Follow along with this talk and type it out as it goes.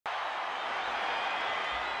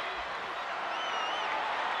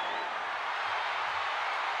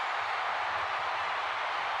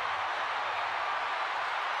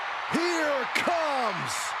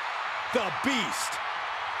the Beast.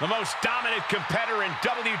 The most dominant competitor in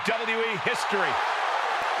WWE history.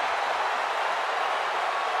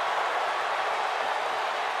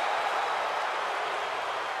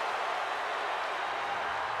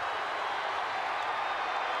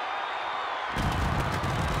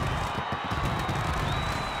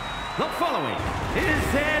 The following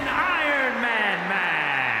is an Iron Man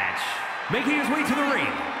match. Making his way to the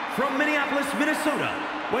ring from Minneapolis, Minnesota,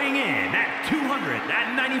 weighing in at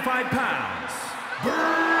 295 pounds,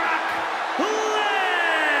 Brock Lesnar.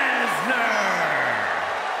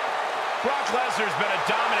 Brock Lesnar's been a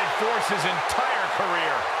dominant force his entire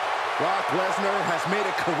career. Brock Lesnar has made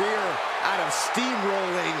a career out of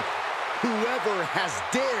steamrolling whoever has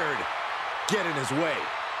dared get in his way.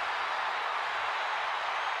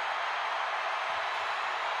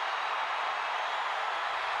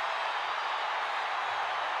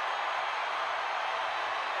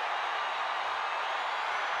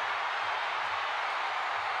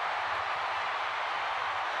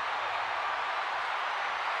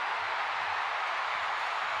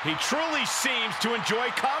 He truly seems to enjoy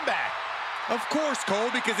combat. Of course, Cole,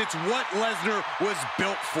 because it's what Lesnar was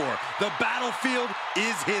built for. The battlefield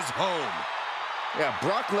is his home. Yeah,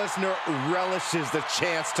 Brock Lesnar relishes the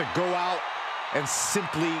chance to go out and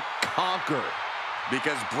simply conquer.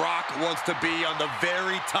 Because Brock wants to be on the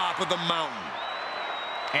very top of the mountain.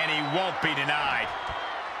 And he won't be denied.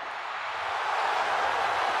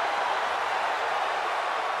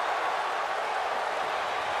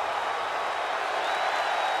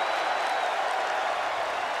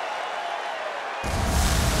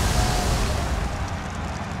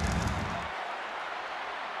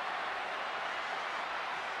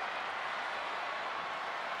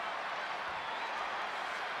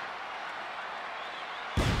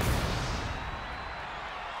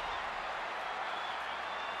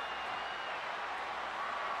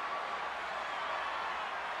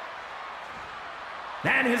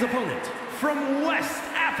 And his opponent from West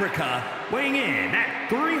Africa, weighing in at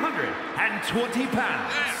 320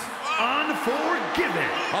 pounds, Unforgiven.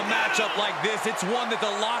 A matchup like this, it's one that the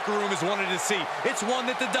locker room has wanted to see. It's one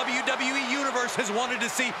that the WWE Universe has wanted to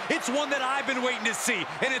see. It's one that I've been waiting to see,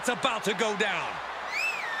 and it's about to go down.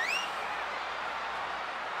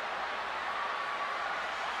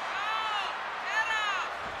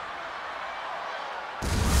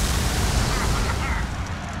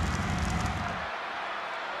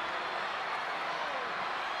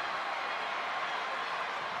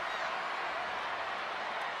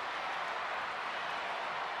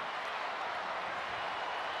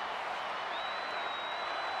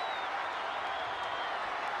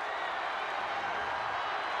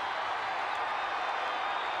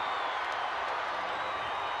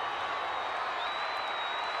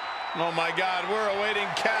 Oh my God, we're awaiting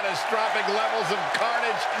catastrophic levels of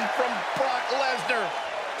carnage from Brock Lesnar.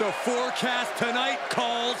 The forecast tonight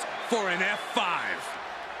calls for an F5.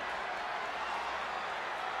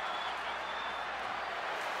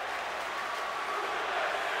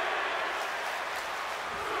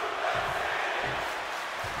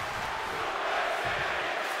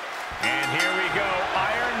 And here we go,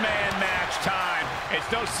 Iron Man match time. It's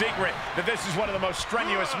no secret that this is one of the most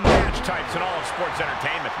strenuous match types in all of sports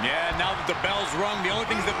entertainment. Yeah, now that the bell's rung, the only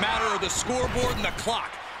things that matter are the scoreboard and the clock.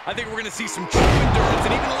 I think we're going to see some true endurance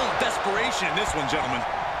and even a little desperation in this one, gentlemen.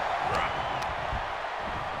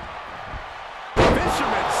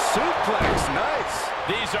 Fisherman suplex, nice.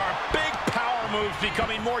 These are big power moves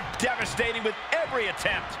becoming more devastating with every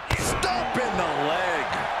attempt. Stomp in the leg.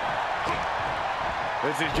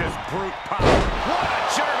 This is just brute power. What a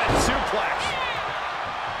German suplex.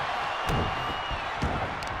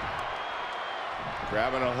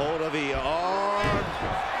 Grabbing a hold of the arm.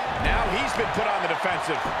 Now he's been put on the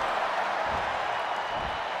defensive.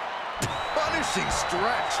 Punishing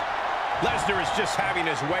stretch. Lesnar is just having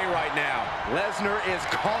his way right now. Lesnar is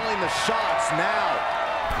calling the shots now.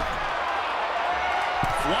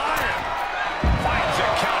 Flying. Finds a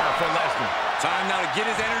counter for Lesnar. Time now to get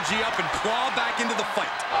his energy up and claw back into the fight.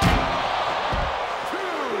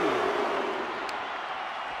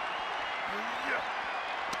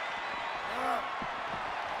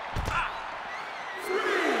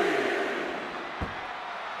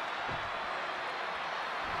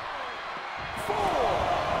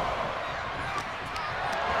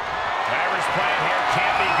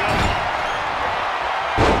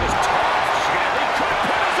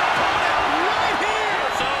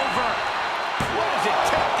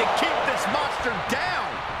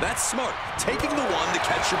 That's smart, taking the one to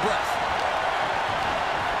catch your breath.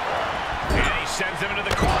 And he sends him into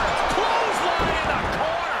the corner. Clothesline in the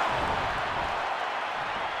corner.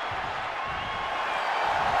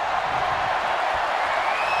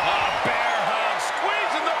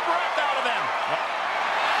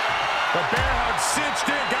 The bear hug cinched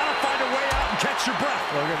in. Gotta find a way out and catch your breath.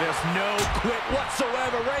 Look at this. No quit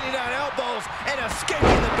whatsoever. Raining down elbows and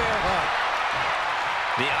escaping the bear hug.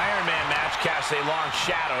 The Iron Man match casts a long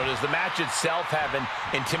shadow. Does the match itself have an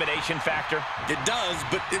intimidation factor? It does,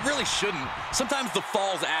 but it really shouldn't. Sometimes the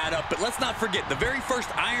falls add up, but let's not forget, the very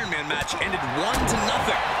first Iron Man match ended 1-0.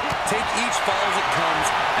 Take each fall as it comes,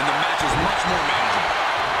 and the match is much more manageable.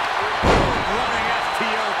 Running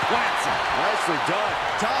FTO plants him. Nicely done.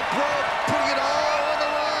 Top rope, putting it all on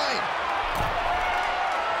the line.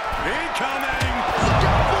 Incoming.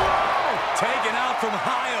 Taken out from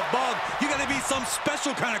high above. You got to be some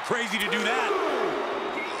special kind of crazy to do that.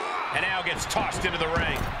 And now gets tossed into the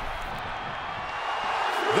ring.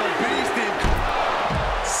 The Beast is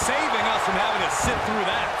saving us from having to sit through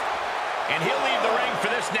that. And he'll leave the ring for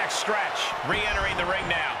this next stretch. Re-entering the ring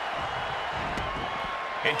now.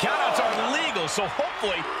 And countouts are legal, so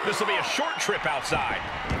hopefully this will be a short trip outside.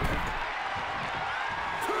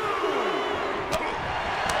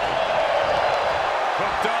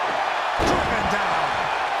 Hooked up. Driven down.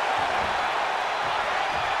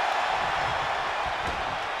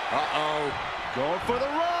 Uh-oh. Going for the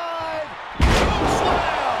ride. Choke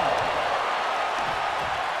slam.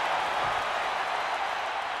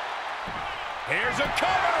 Here's a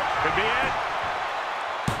cover. Could be it.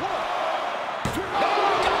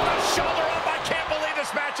 Shoulder up. I can't believe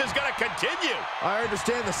this match is going to continue. I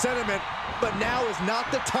understand the sentiment, but now is not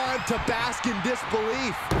the time to bask in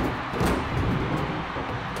disbelief.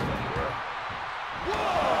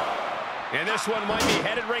 And this one might be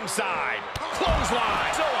headed ringside.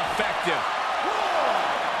 Clothesline. So effective.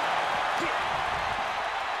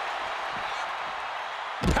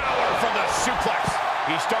 Power from the suplex.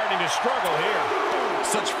 He's starting to struggle here.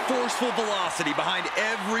 Such forceful velocity behind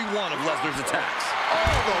every one of Lesnar's attacks.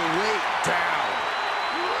 All the weight down.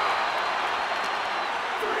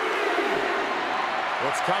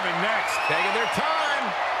 What's coming next? Taking their time.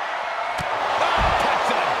 Oh, punch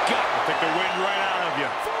to the gut. I'll take the wind right out of you.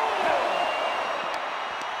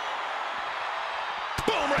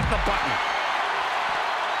 Boom, right in the button.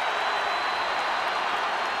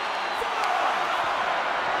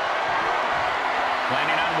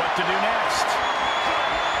 Planning on what to do next.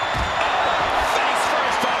 Face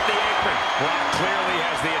first off the apron. Brock clearly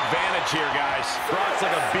has the advantage here, guys. Brock's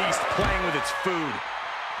like a beast playing with its food.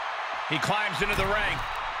 He climbs into the ring.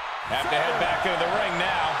 Have to head back into the ring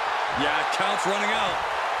now. Yeah, count's running out.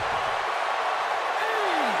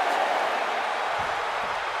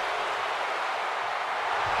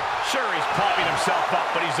 Sure, he's pumping himself up,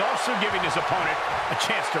 but he's also giving his opponent a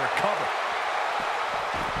chance to recover.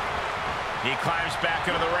 He climbs back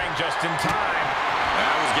into the ring just in time.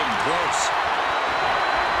 That was getting close.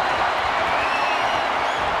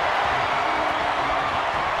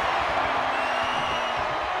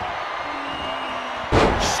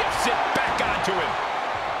 Shifts it back onto him.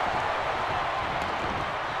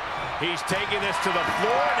 He's taking this to the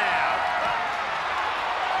floor now.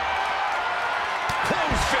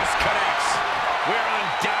 Close fist connects. We're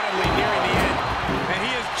undoubtedly nearing the end. And he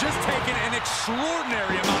has just taken an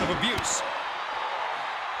extraordinary amount of abuse.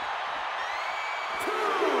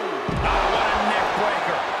 Oh, what a neck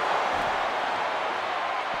breaker.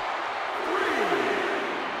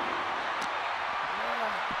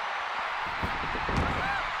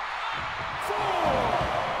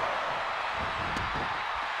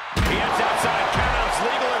 He heads outside. Countouts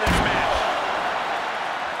legal in this match.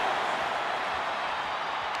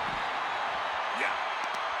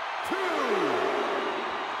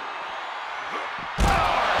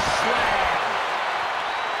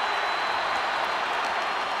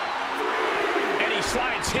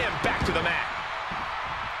 Slides him back to the mat.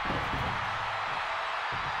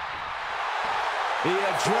 The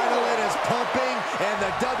adrenaline is pumping, and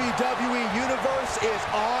the WWE Universe is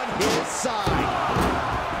on his side.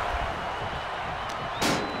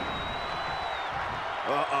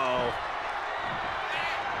 Uh-oh.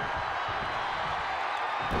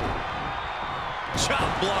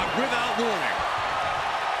 Chop block without warning.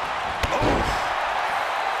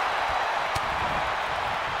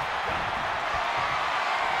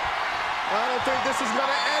 I don't think this is going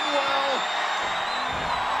to end well.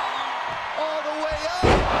 All the way up.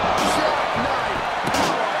 Jackknife.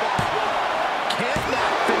 Can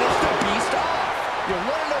that finish the Beast off? You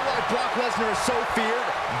want to know why Brock Lesnar is so feared?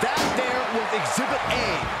 That there was Exhibit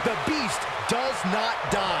A. The Beast does not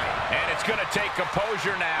die. And it's going to take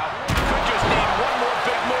composure now. Could just need one more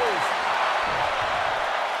big move.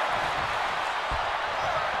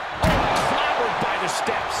 Oh, clobbered by the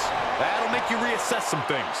steps. That'll make you reassess some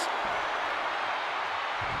things.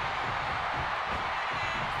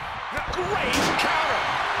 Great counter.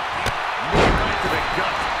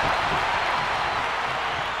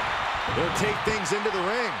 He'll take things into the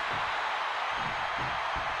ring.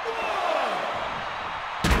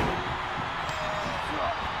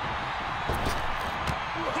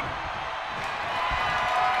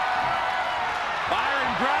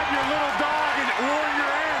 Byron, grab your little dog and warn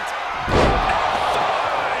your aunt.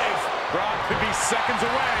 F5! Brock could be seconds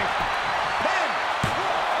away.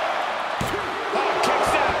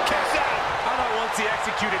 He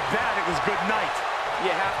executed that, it was good night.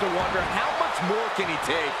 You have to wonder, how much more can he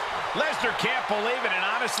take? Lesnar can't believe it, and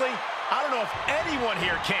honestly, I don't know if anyone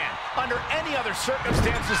here can. Under any other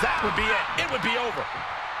circumstances, that would be it. It would be over.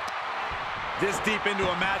 This deep into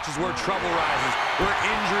a match is where trouble rises, where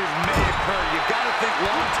injuries may occur. You've got to think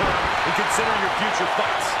long-term and consider your future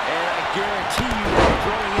fights. And I guarantee you that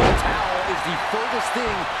throwing in the towel is the furthest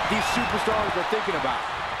thing these superstars are thinking about.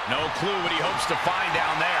 No clue what he hopes to find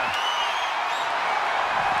down there.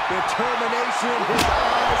 Determination in his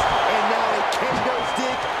eyes, and now a kendo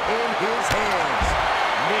stick in his hands.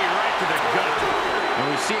 Knee right to the gut.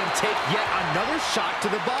 And we see him take yet another shot to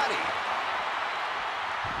the body.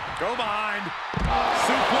 Go behind.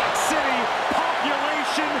 Suplex City,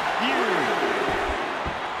 population you.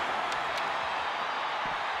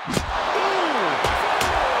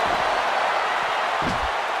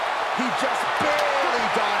 He just barely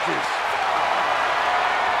dodges.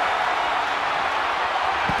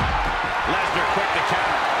 Lesnar quick to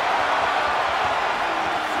counter.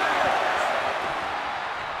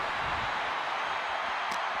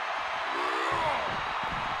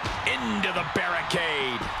 Into the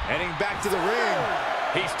barricade. Heading back to the ring.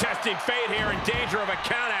 He's testing fate here, in danger of a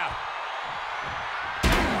countout.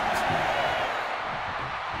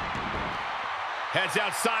 Heads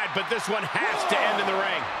outside, but this one has to end in the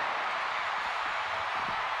ring.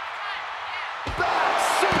 Back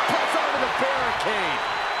suplex onto the barricade.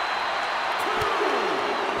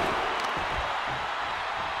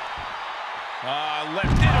 Left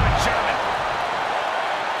into a German.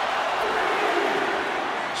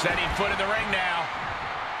 Setting foot in the ring now.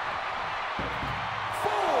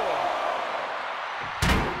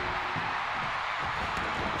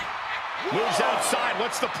 4. Moves outside.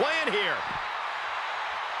 What's the plan here?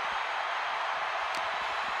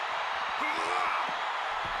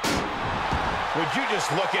 Would you just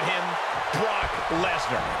look at him? Brock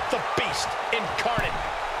Lesnar, the Beast incarnate.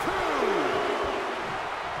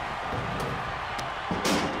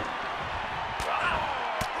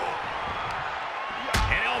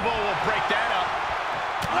 An elbow will break that up.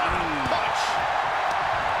 Punch.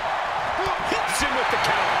 Hits him with the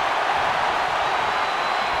counter.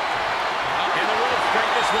 And the ropes break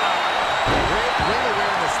this one up. Great ring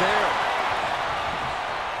awareness there.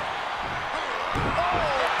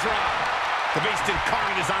 The Beast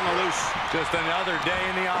Incarnate is on the loose. Just another day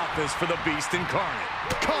in the office for the Beast Incarnate.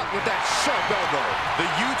 Caught with that sharp elbow. The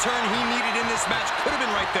U-turn he needed in this match could have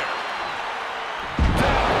been right there.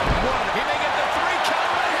 One. He may get the 3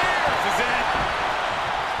 count right here. This is it.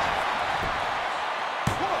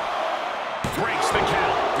 Breaks the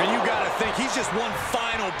count. And you got to think he's just one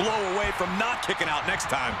final blow away from not kicking out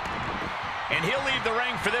next time. And he'll leave the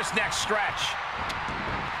ring for this next stretch.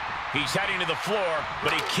 He's heading to the floor,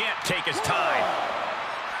 but he can't take his time.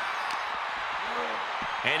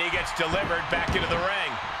 And he gets delivered back into the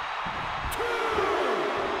ring.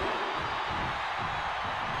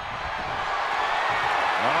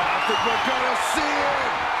 I think we're gonna see it.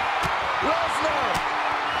 Lesnar.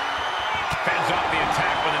 Fends off the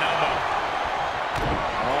attack with an elbow.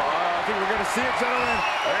 I think we're gonna see it, gentlemen.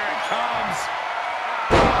 There it comes.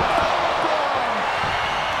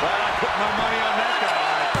 Well, I put my money on that guy.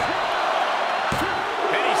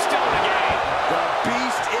 And he's still in the game. The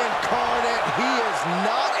Beast Incarnate. He is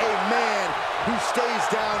not a man who stays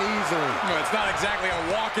down easily. No, it's not exactly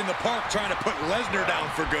a walk in the park trying to put Lesnar down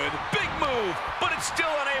for good. Big move, but it's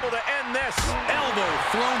still unable to end this. Elbow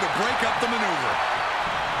thrown to break up the maneuver.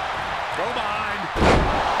 Go behind.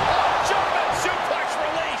 German suplex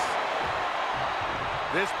release.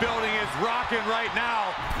 This building is rocking right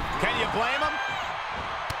now. Can you blame him?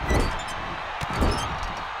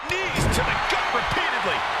 Knees to the gut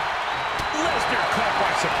repeatedly. Lesnar caught by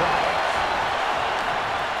surprise.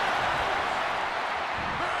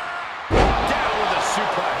 Down with a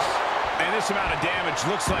suplex. And this amount of damage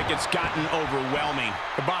looks like it's gotten overwhelming.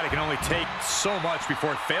 The body can only take so much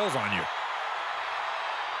before it fails on you.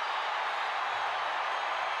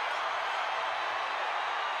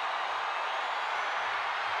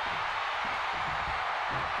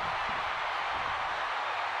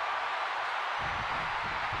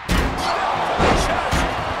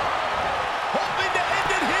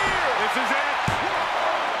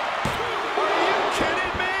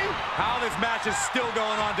 Is still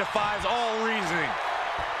going on defies all reasoning.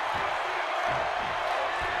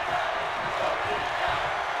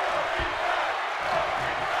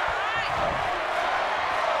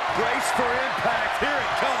 Brace for impact. Here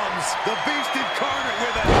it comes. The Beast incarnate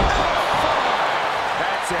with it.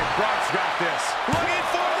 That's it. Brock's got this. Looking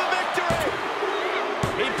for the victory.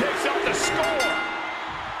 He picks up the score.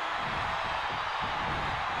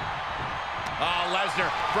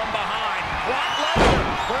 Lesnar from behind. Brock Lesnar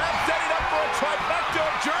perhaps setting up for a trifecta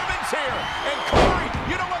of Germans here. And Corey,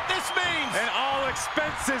 you know what this means. An all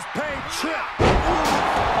expenses paid trip.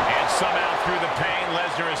 And somehow through the pain,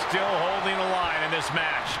 Lesnar is still holding the line in this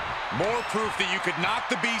match. More proof that you could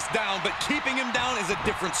knock the Beast down, but keeping him down is a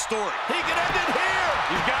different story. He can end it here.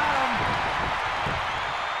 You got him.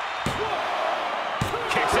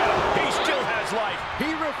 Kicks out. He still has life.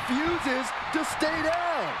 He refuses to stay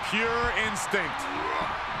down. Pure instinct.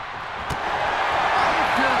 I'm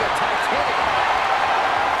feeling a Titanic.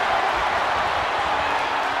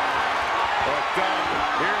 Hooked up.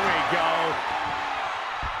 Here we go.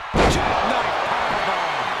 Jackknife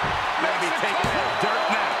powerbomb. Gonna be taking that dirt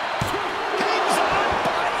now. Hangs on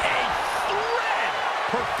by a thread.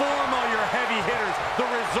 Perform all your heavy hitters. The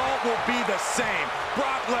result will be the same.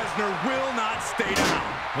 Brock Lesnar will not stay down.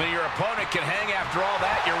 When your opponent can hang after all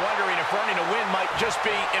that, you're wondering if earning a win might just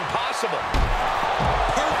be impossible.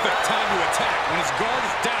 Perfect time to attack when his guard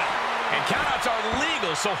is down. And countouts are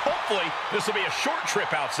legal, so hopefully this will be a short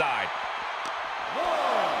trip outside.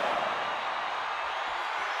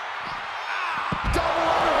 Double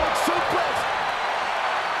underhook suplex.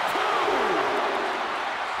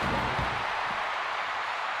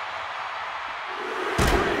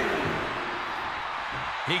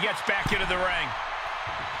 He gets back into the ring.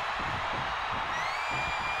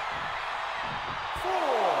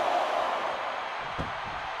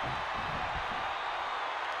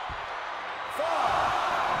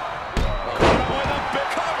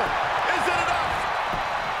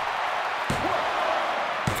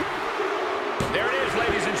 There it is,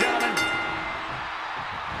 ladies and gentlemen.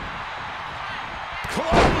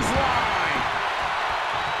 Clothesline.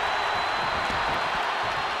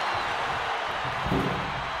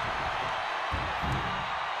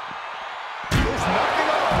 Is nothing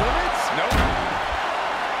off limits? Nope.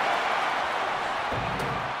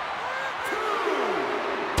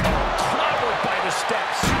 Clobbered by the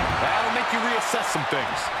steps. That'll make you reassess some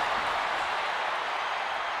things.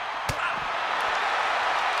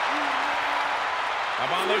 Up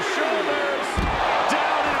on the shoulders.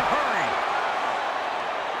 Down in a hurry.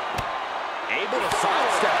 Able to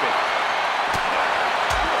sidestep it.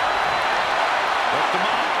 Lift him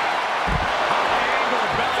up. High angle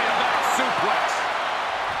belly to back suplex.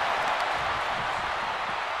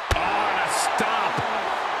 Oh, and a stop.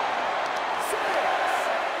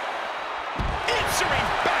 Answering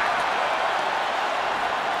back.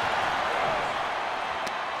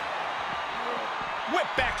 Whip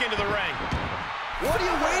back into the ring. What are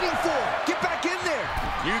you waiting for? Get back in there.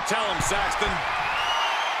 You tell him, Saxton.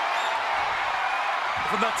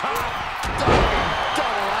 From the top.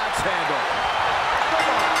 Double axe handle.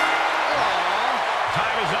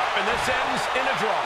 Time is up, and this ends in a draw.